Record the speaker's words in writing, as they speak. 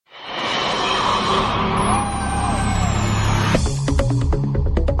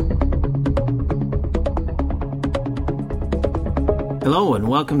Hello and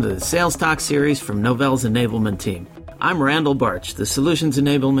welcome to the Sales Talk series from Novell's enablement team. I'm Randal, the Solutions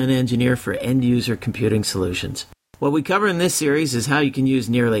Enablement Engineer for End User Computing Solutions. What we cover in this series is how you can use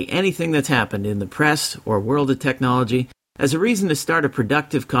nearly anything that's happened in the press or world of technology as a reason to start a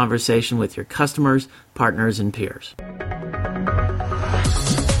productive conversation with your customers, partners, and peers.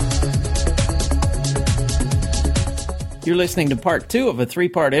 You're listening to part 2 of a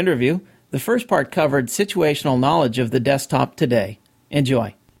 3-part interview. The first part covered situational knowledge of the desktop today.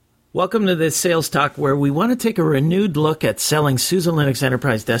 Enjoy. Welcome to this Sales Talk where we want to take a renewed look at selling SUSE Linux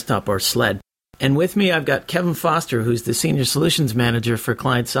Enterprise Desktop or SLED. And with me I've got Kevin Foster, who's the Senior Solutions Manager for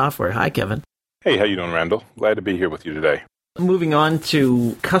Client Software. Hi, Kevin. Hey, how you doing, Randall? Glad to be here with you today. Moving on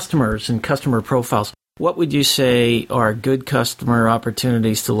to customers and customer profiles. What would you say are good customer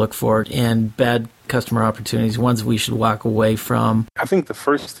opportunities to look for and bad customer opportunities, ones we should walk away from? I think the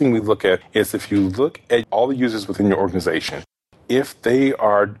first thing we look at is if you look at all the users within your organization, if they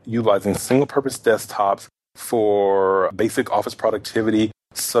are utilizing single-purpose desktops for basic office productivity,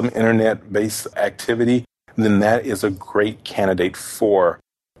 some internet-based activity, then that is a great candidate for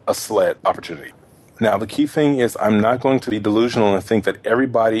a SLED opportunity. Now, the key thing is I'm not going to be delusional and think that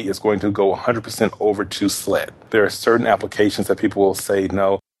everybody is going to go 100% over to SLED. There are certain applications that people will say,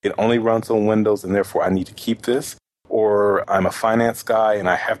 no, it only runs on Windows and therefore I need to keep this. Or I'm a finance guy and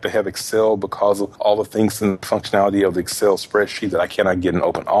I have to have Excel because of all the things and functionality of the Excel spreadsheet that I cannot get in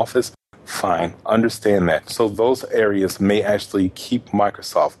Open Office. Fine, understand that. So those areas may actually keep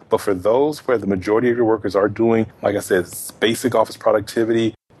Microsoft. But for those where the majority of your workers are doing, like I said, basic office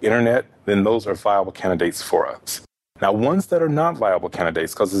productivity, internet, then those are viable candidates for us. Now, ones that are not viable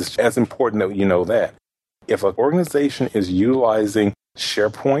candidates, because it's as important that you know that, if an organization is utilizing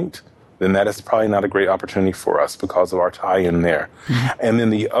SharePoint, then that is probably not a great opportunity for us because of our tie-in there. Mm-hmm. And then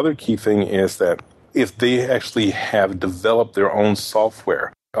the other key thing is that if they actually have developed their own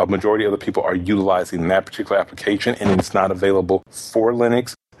software, a majority of the people are utilizing that particular application and it's not available for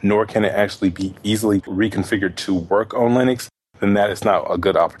Linux, nor can it actually be easily reconfigured to work on Linux, then that is not a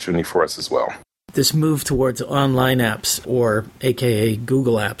good opportunity for us as well. This move towards online apps, or AKA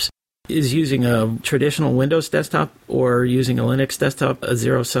Google apps, is using a traditional Windows desktop or using a Linux desktop a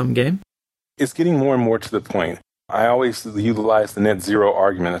zero-sum game? It's getting more and more to the point. I always utilize the net zero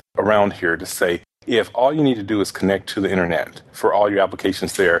argument around here to say, if all you need to do is connect to the internet for all your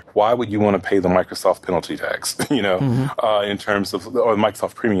applications there, why would you want to pay the Microsoft penalty tax, in terms of, or the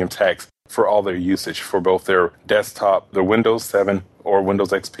Microsoft premium tax for all their usage for both their desktop, their Windows 7 or Windows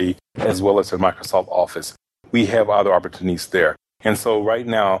XP, as well as their Microsoft Office? We have other opportunities there. And so right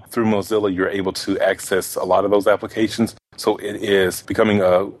now, through Mozilla, you're able to access a lot of those applications. So it is becoming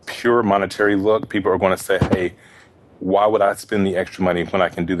a pure monetary look. People are going to say, hey, why would I spend the extra money when I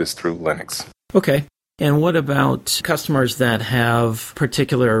can do this through Linux? Okay. And what about customers that have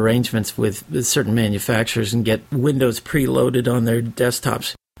particular arrangements with certain manufacturers and get Windows preloaded on their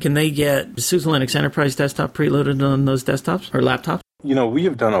desktops? Can they get SUSE Linux Enterprise Desktop preloaded on those desktops or laptops? We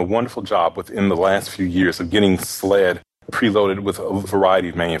have done a wonderful job within the last few years of getting SLED preloaded with a variety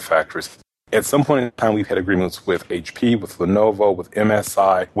of manufacturers. At some point in time, we've had agreements with HP, with Lenovo, with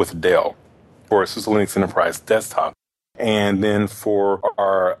MSI, with Dell for SUSE Linux Enterprise Desktop. And then for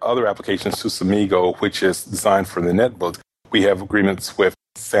our other application, SUSE Amigo, which is designed for the netbooks, we have agreements with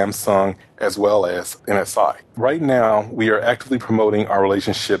Samsung as well as MSI. Right now, we are actively promoting our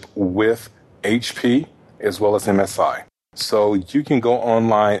relationship with HP as well as MSI. So you can go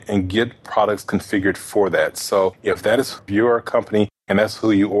online and get products configured for that. So if that is your company and that's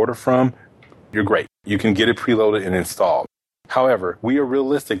who you order from, you're great. You can get it preloaded and installed. However, we are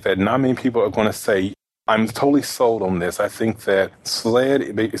realistic that not many people are going to say, I'm totally sold on this. I think that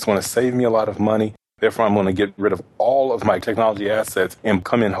SLED is going to save me a lot of money. Therefore, I'm going to get rid of all of my technology assets and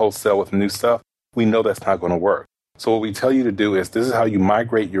come in wholesale with new stuff. We know that's not going to work. So what we tell you to do is this is how you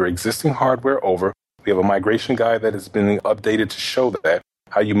migrate your existing hardware over. We have a migration guide that has been updated to show that,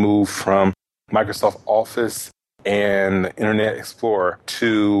 how you move from Microsoft Office and Internet Explorer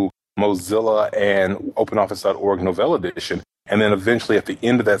to Mozilla and OpenOffice.org Novell Edition. And then eventually at the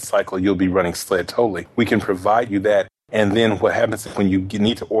end of that cycle, you'll be running SLED totally. We can provide you that. And then what happens is when you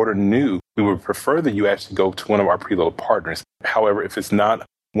need to order new, we would prefer that you actually go to one of our preload partners. However, if it's not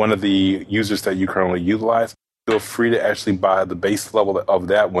one of the users that you currently utilize, feel free to actually buy the base level of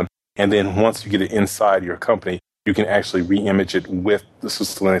that one. And then once you get it inside your company, you can actually re-image it with the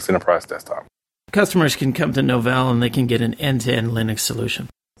SUSE Linux Enterprise Desktop. Customers can come to Novell and they can get an end-to-end Linux solution.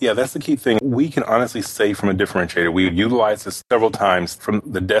 Yeah, that's the key thing. We can honestly say from a differentiator, we've utilized this several times from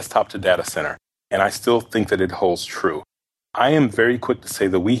the desktop to data center, and I still think that it holds true. I am very quick to say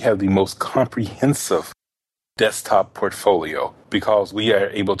that we have the most comprehensive desktop portfolio, because we are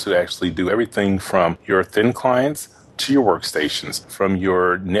able to actually do everything from your thin clients to your workstations, from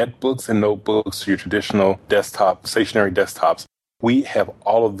your netbooks and notebooks to your traditional desktop, stationary desktops. We have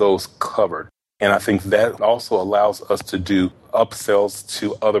all of those covered. And I think that also allows us to do upsells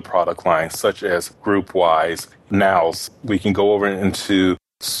to other product lines, such as GroupWise. Now we can go over into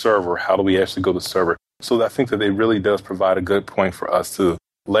server. How do we actually go to server? So I think that it really does provide a good point for us to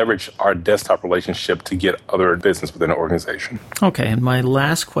leverage our desktop relationship to get other business within an organization. Okay, and my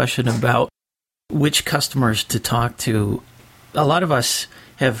last question about which customers to talk to. A lot of us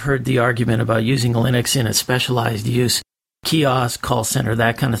have heard the argument about using Linux in a specialized use, kiosk, call center,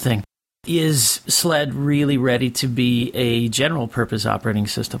 that kind of thing. Is SLED really ready to be a general purpose operating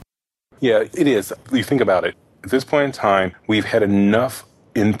system? Yeah, it is. You think about it. At this point in time, we've had enough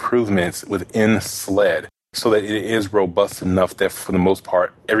improvements within SLED so that it is robust enough that for the most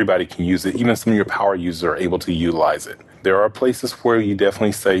part, everybody can use it. Even some of your power users are able to utilize it. There are places where you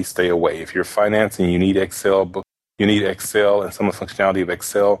definitely say stay away. If you're financing, you need Excel and some of the functionality of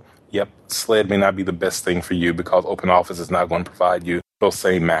Excel. Yep, SLED may not be the best thing for you because OpenOffice is not going to provide you those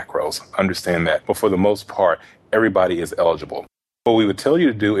same macros. Understand that. But for the most part, everybody is eligible. What we would tell you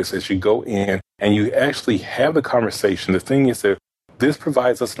to do is as you go in and you actually have the conversation, the thing is that this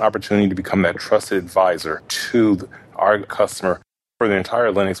provides us an opportunity to become that trusted advisor to our customer for their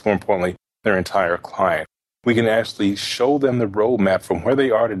entire Linux, more importantly, their entire client. We can actually show them the roadmap from where they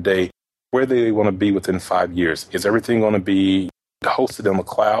are today, where they want to be within 5 years. Is everything going to be hosted on the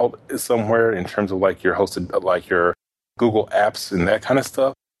cloud somewhere in terms of like your hosted, like your Google apps and that kind of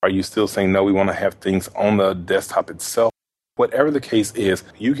stuff? Are you still saying, no, we want to have things on the desktop itself? Whatever the case is,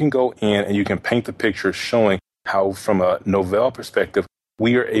 you can go in and you can paint the picture showing how, from a Novell perspective,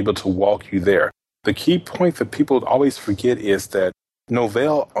 we are able to walk you there. The key point that people always forget is that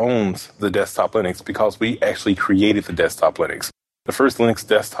Novell owns the desktop Linux because we actually created the desktop Linux. The first Linux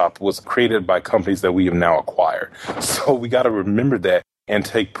desktop was created by companies that we have now acquired. So we got to remember that and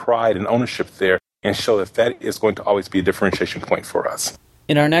take pride and ownership there and show that that is going to always be a differentiation point for us.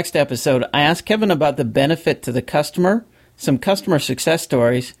 In our next episode, I asked Kevin about the benefit to the customer, some customer success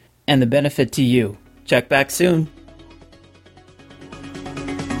stories, and the benefit to you. Check back soon.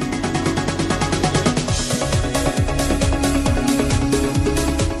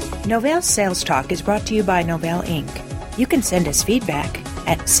 Novell Sales Talk is brought to you by Novell Inc. You can send us feedback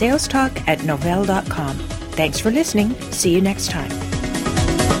at salestalk@novell.com. Thanks for listening. See you next time.